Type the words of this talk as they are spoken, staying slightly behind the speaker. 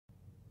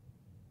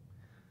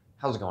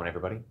How's it going,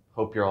 everybody?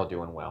 Hope you're all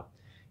doing well.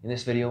 In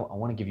this video, I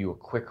want to give you a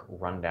quick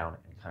rundown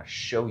and kind of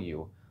show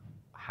you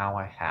how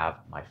I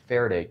have my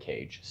Faraday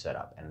cage set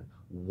up and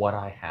what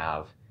I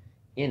have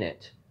in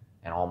it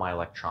and all my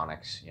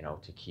electronics,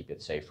 to keep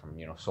it safe from,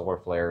 solar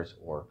flares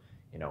or,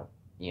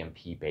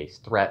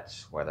 EMP-based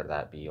threats, whether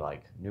that be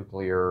like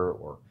nuclear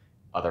or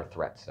other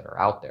threats that are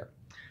out there.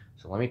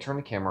 So let me turn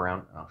the camera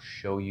around and I'll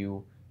show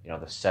you,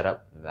 the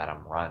setup that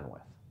I'm running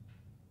with.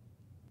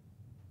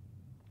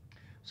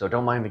 So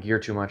don't mind the gear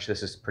too much.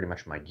 This is pretty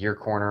much my gear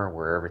corner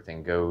where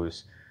everything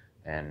goes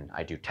and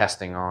I do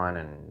testing on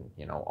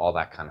and all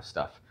that kind of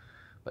stuff.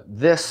 But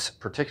this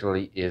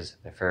particularly is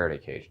the Faraday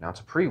cage. Now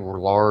it's a pretty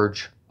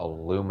large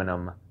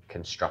aluminum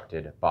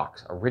constructed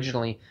box.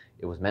 Originally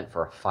it was meant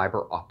for a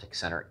fiber optic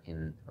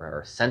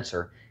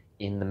sensor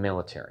in the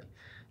military.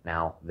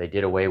 Now they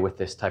did away with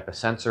this type of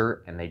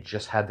sensor and they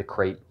just had the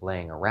crate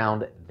laying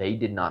around. They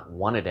did not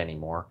want it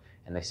anymore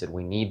and they said,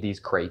 we need these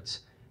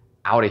crates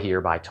out of here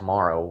by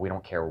tomorrow. We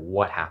don't care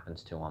what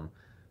happens to them.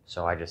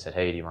 So I just said,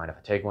 hey, do you mind if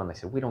I take one? They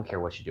said, we don't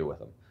care what you do with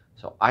them.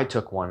 So I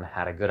took one,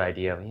 had a good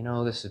idea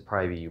of, this would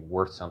probably be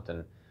worth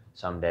something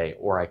someday,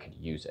 or I could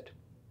use it.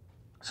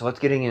 So let's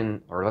get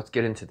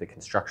into the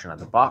construction of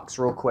the box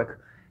real quick,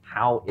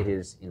 how it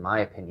is, in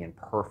my opinion,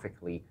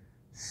 perfectly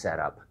set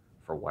up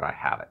for what I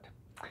have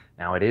it.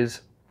 Now it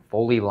is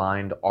fully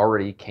lined,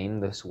 already came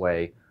this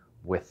way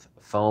with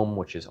foam,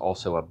 which is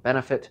also a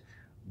benefit.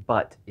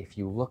 But if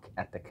you look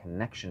at the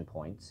connection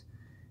points,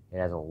 it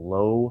has a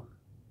low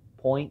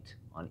point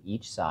on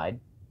each side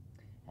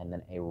and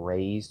then a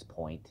raised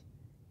point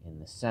in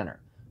the center.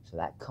 So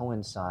that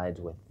coincides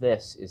with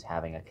this is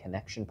having a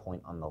connection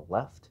point on the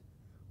left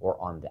or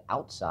on the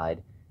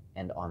outside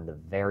and on the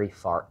very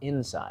far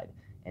inside.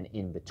 And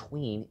in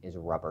between is a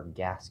rubber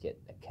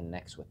gasket that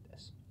connects with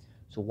this.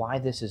 So why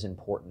this is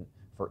important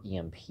for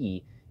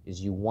EMP is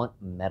you want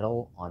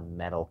metal on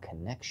metal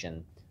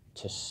connection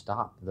to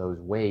stop those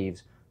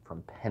waves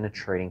from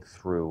penetrating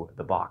through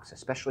the box,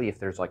 especially if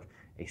there's like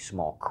a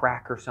small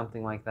crack or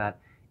something like that.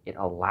 It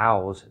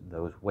allows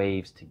those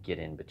waves to get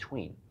in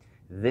between.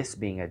 This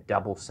being a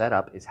double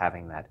setup is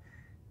having that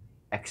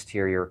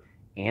exterior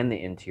and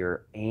the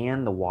interior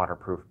and the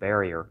waterproof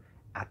barrier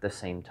at the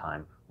same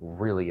time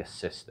really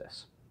assists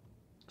this.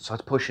 So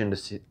let's push in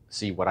to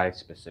see what I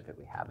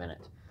specifically have in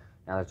it.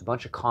 Now there's a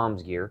bunch of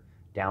comms gear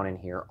down in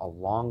here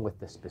along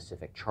with the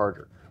specific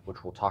charger,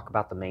 which we'll talk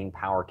about the main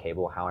power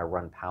cable, how I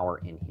run power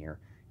in here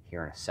in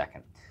a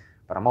second.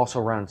 But I'm also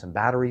running some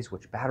batteries,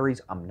 which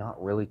batteries I'm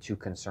not really too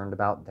concerned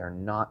about. They're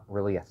not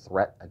really a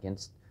threat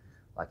against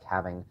like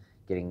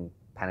getting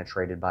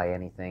penetrated by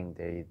anything.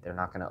 They're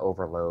not going to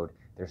overload.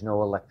 There's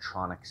no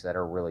electronics that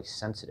are really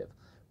sensitive,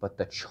 but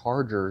the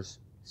chargers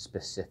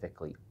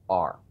specifically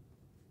are.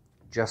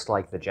 Just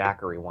like the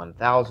Jackery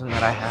 1000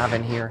 that I have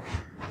in here,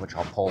 which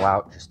I'll pull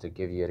out just to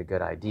give you a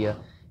good idea.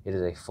 It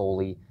is a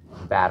fully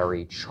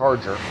battery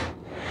charger,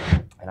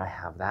 and I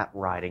have that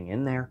riding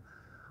in there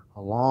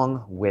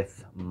along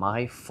with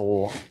my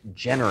full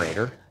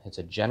generator. It's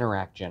a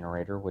Generac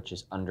generator, which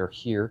is under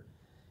here,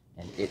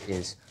 and it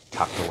is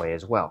tucked away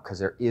as well, because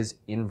there is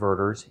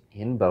inverters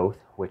in both,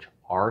 which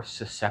are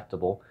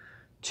susceptible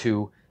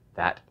to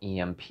that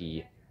EMP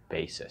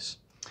basis.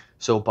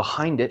 So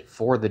behind it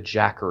for the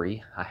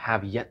Jackery, I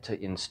have yet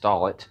to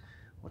install it,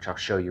 which I'll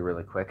show you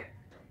really quick,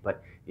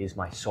 but is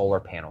my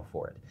solar panel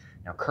for it.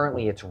 Now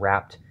currently it's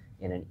wrapped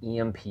in an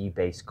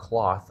EMP-based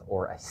cloth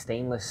or a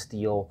stainless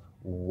steel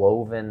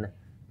woven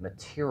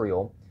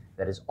material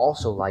that is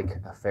also like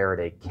a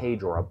Faraday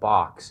cage or a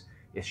box.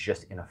 It's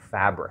just in a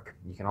fabric.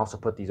 You can also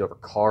put these over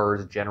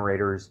cars,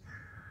 generators,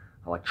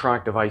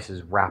 electronic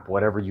devices, wrap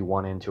whatever you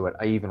want into it.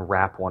 I even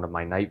wrap one of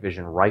my night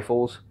vision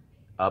rifles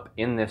up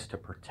in this to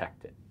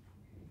protect it.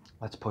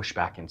 Let's push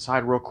back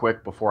inside real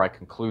quick before I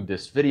conclude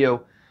this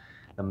video.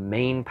 The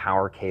main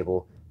power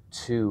cable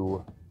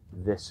to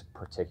this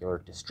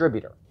particular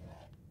distributor.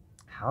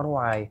 How do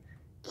I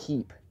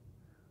keep,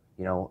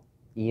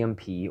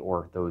 EMP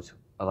or those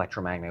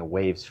electromagnetic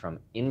waves from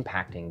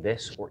impacting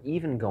this or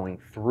even going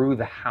through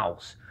the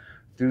house,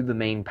 through the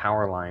main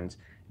power lines,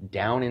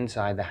 down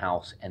inside the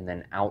house and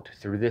then out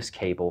through this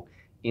cable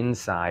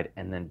inside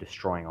and then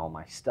destroying all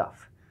my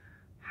stuff?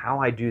 How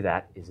I do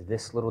that is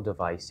this little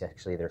device.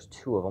 Actually, there's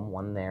two of them,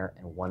 one there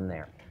and one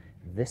there.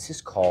 This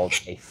is called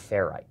a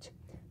ferrite.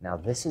 Now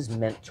this is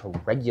meant to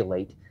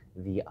regulate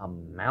the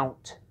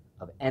amount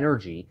of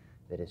energy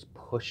that is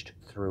pushed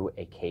through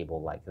a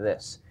cable like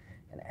this.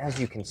 And as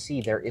you can see,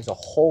 there is a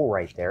hole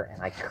right there,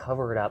 and I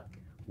cover it up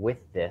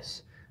with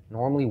this.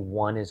 Normally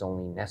one is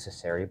only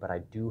necessary, but I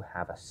do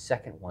have a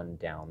second one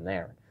down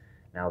there.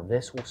 Now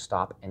this will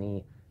stop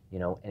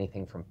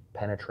anything from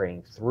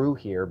penetrating through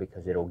here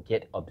because it'll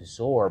get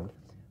absorbed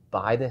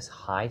by this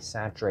high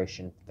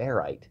saturation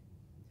ferrite.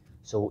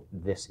 So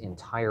this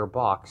entire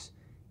box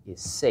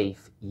is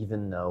safe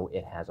even though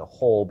it has a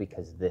hole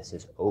because this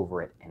is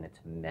over it and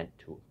it's meant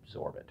to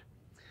absorb it.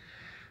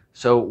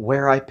 So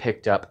where I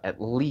picked up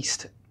at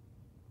least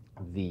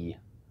the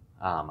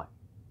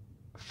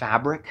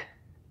fabric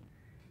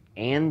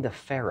and the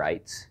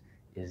ferrites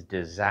is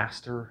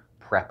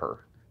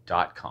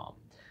disasterprepper.com.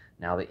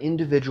 Now, the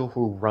individual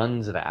who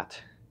runs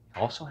that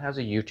also has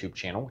a YouTube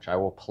channel, which I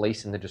will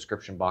place in the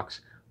description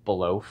box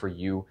below for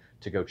you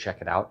to go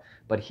check it out.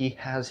 But he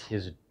has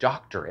his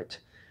doctorate.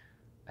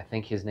 I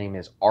think his name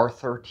is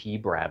Arthur T.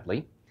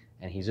 Bradley,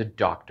 and he's a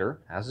doctor,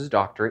 has his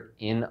doctorate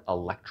in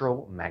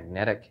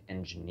electromagnetic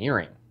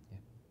engineering.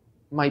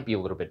 It might be a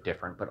little bit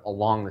different, but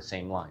along the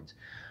same lines.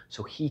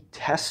 So he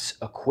tests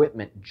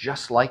equipment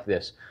just like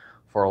this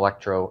for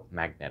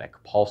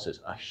electromagnetic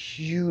pulses, a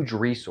huge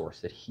resource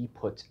that he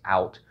puts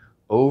out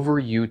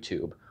over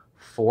YouTube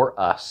for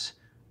us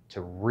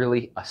to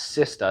really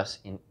assist us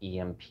in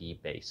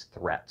EMP-based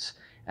threats.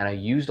 And I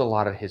used a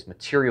lot of his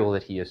material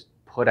that he has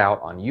put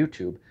out on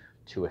YouTube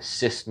to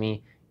assist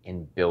me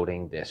in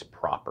building this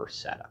proper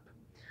setup.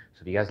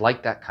 So if you guys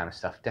like that kind of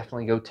stuff,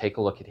 definitely go take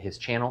a look at his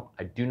channel.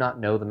 I do not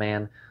know the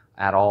man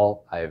at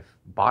all. I've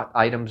bought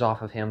items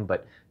off of him,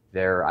 but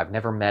I've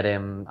never met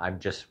him. I'm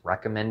just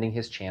recommending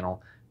his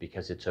channel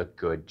because it's a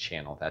good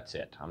channel. That's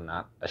it. I'm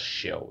not a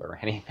shill or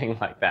anything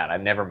like that.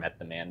 I've never met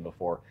the man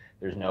before.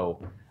 There's no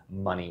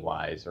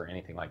money-wise or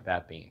anything like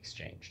that being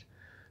exchanged.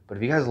 But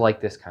if you guys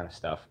like this kind of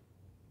stuff,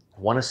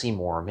 want to see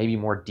more, maybe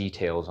more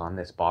details on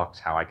this box,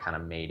 how I kind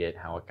of made it,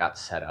 how it got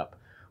set up,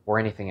 or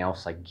anything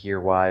else like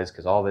gear-wise,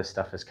 because all this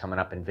stuff is coming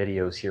up in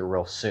videos here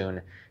real soon.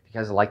 If you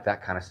guys like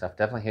that kind of stuff,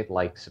 definitely hit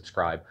like,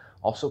 subscribe.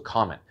 Also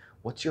comment.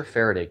 What's your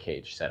Faraday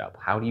cage setup?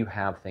 How do you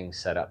have things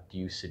set up? Do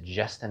you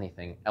suggest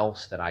anything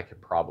else that I could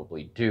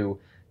probably do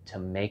to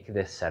make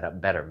this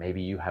setup better?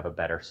 Maybe you have a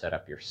better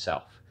setup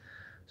yourself.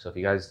 So if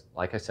you guys,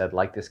 like I said,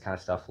 like this kind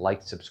of stuff,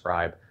 like,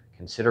 subscribe,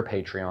 consider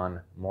Patreon,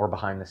 more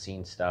behind the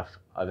scenes stuff,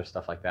 other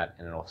stuff like that,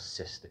 and it'll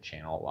assist the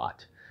channel a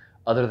lot.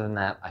 Other than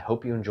that, I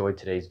hope you enjoyed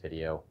today's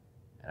video,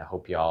 and I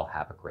hope you all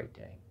have a great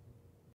day.